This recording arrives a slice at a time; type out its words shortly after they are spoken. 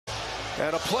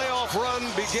And a playoff run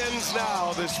begins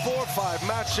now. This 4-5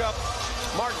 matchup.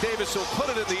 Mark Davis will put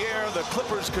it in the air. The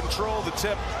Clippers control the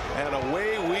tip, and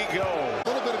away we go. A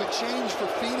little bit of a change for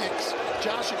Phoenix.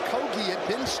 Josh Okogie had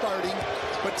been starting,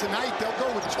 but tonight they'll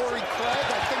go with Torrey Craig,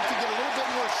 I think, to get a little bit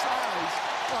more size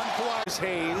on Kawhi.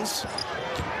 Haynes,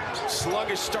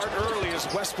 sluggish start early as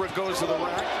Westbrook goes to the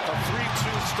rack. A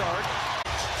 3-2 start.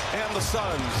 And the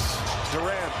Suns,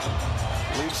 Durant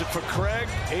leaves it for Craig.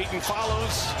 Ayton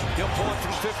follows. He'll pull it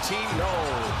from 15. No.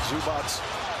 Zubac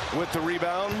with the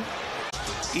rebound.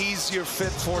 Easier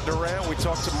fit for Durant. We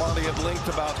talked to Monty at length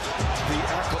about the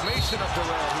acclimation of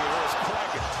Durant here as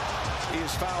Craig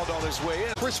is fouled on his way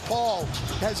in. Chris Paul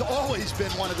has always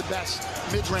been one of the best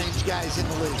mid-range guys in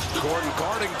the league. Gordon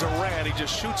guarding Durant. He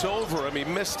just shoots over him. He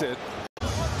missed it.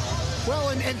 Well,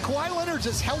 and Kawhi Leonard's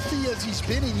as healthy as he's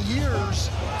been in years,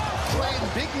 playing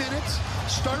big minutes,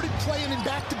 started playing in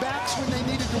back-to-backs when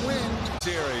they needed to win.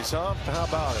 Series, huh? How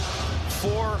about it?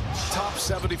 4 top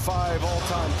 75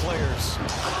 all-time players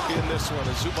in this one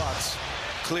as Zubac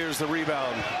clears the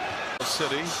rebound.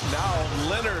 City. Now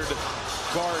Leonard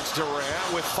guards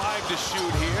Durant with 5 to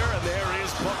shoot here, and there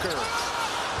is Booker.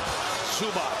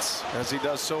 Zubac, as he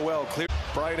does so well, clear.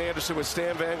 Brian Anderson with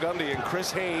Stan Van Gundy and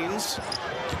Chris Haynes.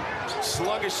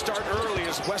 Sluggish start early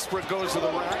as Westbrook goes to the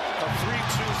rack. A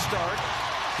 3-2 start.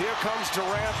 Here comes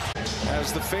Durant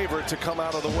as the favorite to come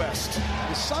out of the West.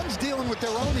 The Suns dealing with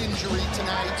their own injury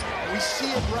tonight. We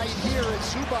see it right here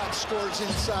as Zubac scores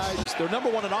inside. They're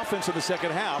 #1 in offense in the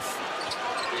second half.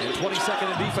 And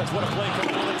 22nd in defense. What a play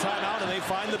coming out of the timeout, and they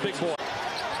find the big boy.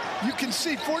 You can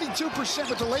see 42%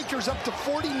 with the Lakers, up to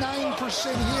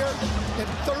 49% here, and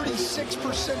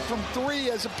 36% from 3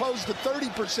 as opposed to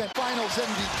 30% Finals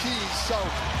MVPs. So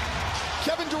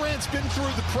Kevin Durant's been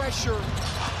through the pressure,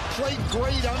 played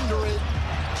great under it.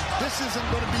 This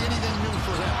isn't going to be anything new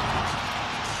for him.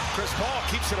 Chris Paul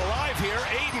keeps it alive here.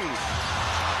 Ayton.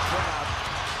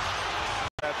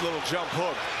 That little jump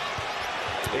hook.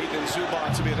 Ayton and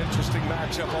Zubac to be an interesting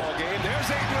matchup all game. There's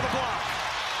Ayton with a block.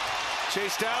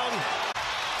 Chase down.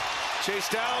 Chase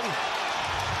down.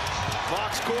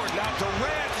 Block scored. Now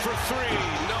Durant for 3.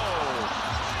 No.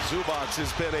 Zubac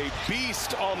has been a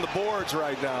beast on the boards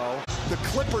right now. The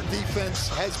Clipper defense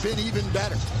has been even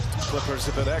better. Clippers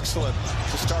have been excellent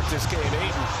to start this game.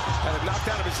 Ayton had it knocked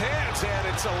out of his hands, and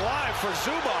it's alive for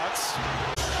Zubac.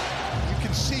 You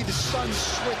can see the Suns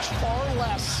switch far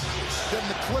less than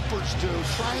the Clippers do,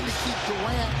 trying to keep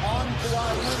Durant on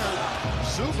Kawhi Leonard.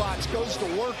 Zubac goes to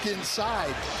work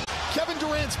inside. Kevin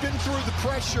Durant's been through the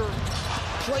pressure,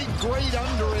 played great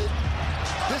under it.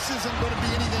 This isn't going to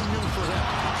be anything new for him.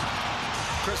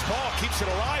 Chris Paul keeps it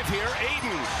alive here.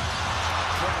 Ayton.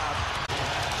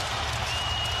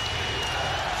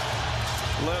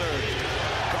 Leonard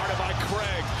guarded by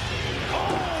Craig.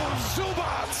 Oh,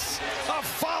 Zubac! A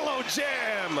follow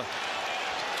jam.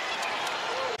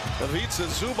 Ivica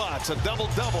Zubac, a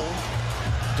double-double.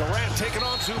 Durant taking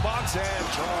on Zubac and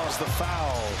draws the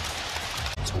foul.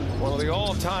 One of the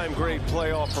all-time great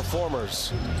playoff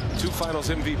performers. 2 Finals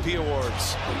MVP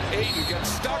awards. Ayton gets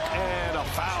stuck and a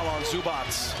foul on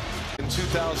Zubac in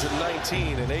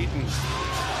 2019. And Ayton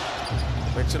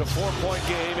makes it a 4-point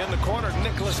game. In the corner,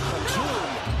 Nicholas Batum.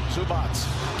 Zubac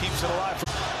keeps it alive.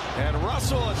 And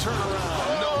Russell, a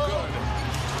turnaround. No good.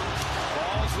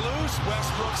 Ball's loose.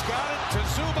 Westbrook's got it to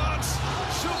Zubac.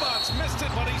 Zubac missed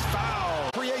it, but he's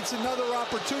fouled. Creates another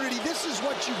opportunity. This is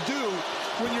what you do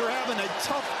when you're having a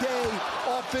tough day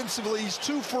offensively. He's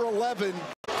 2 for 11.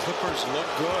 Clippers look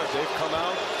good. They've come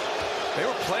out. They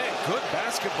were playing good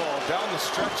basketball down the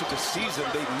stretch of the season.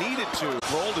 They needed to.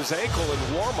 Rolled his ankle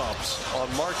in warm-ups on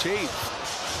March 8th.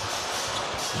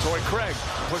 Torrey Craig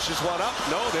pushes one up.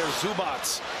 No, there's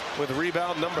Zubac with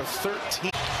rebound number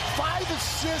 13. 5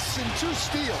 assists and 2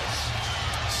 steals.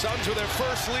 Suns with their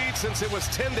first lead since it was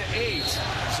 10-8.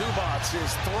 Zubac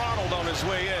is throttled on his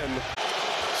way in.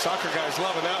 Soccer guys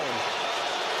loving that one.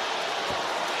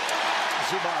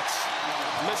 Zubac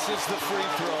misses the free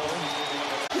throw.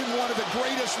 In one of the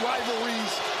greatest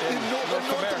rivalries in North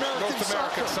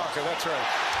American soccer. That's right.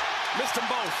 Missed them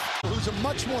both. Who's a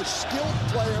much more skilled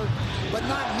player, but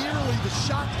not nearly the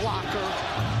shot blocker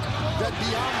that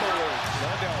Biombo is.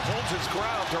 Randall holds his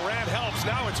ground. Durant helps.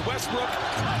 Now it's Westbrook.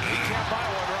 He can't buy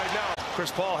one right now.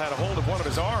 Chris Paul had a hold of one of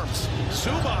his arms.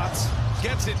 Zubac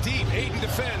gets it deep. Ayton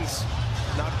defends.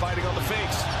 Not biting on the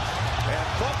fakes. And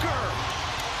Booker.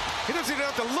 He doesn't even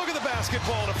have to look at the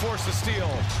basketball to force the steal.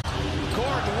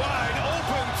 Gordon wide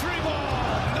open. 3-ball.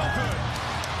 No good.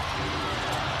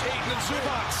 Ayton and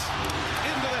Zubac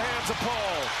into the hands of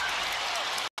Paul.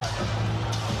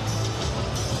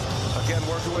 again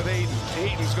working with Aiden.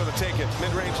 Aiden's going to take it.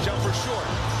 Mid-range jumper short.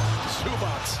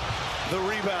 Zubac, the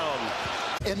rebound.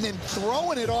 And then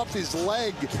throwing it off his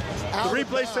leg. The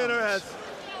replay center has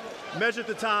measured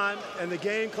the time, and the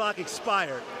game clock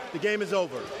expired. The game is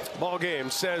over. Ball game,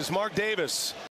 says Mark Davis.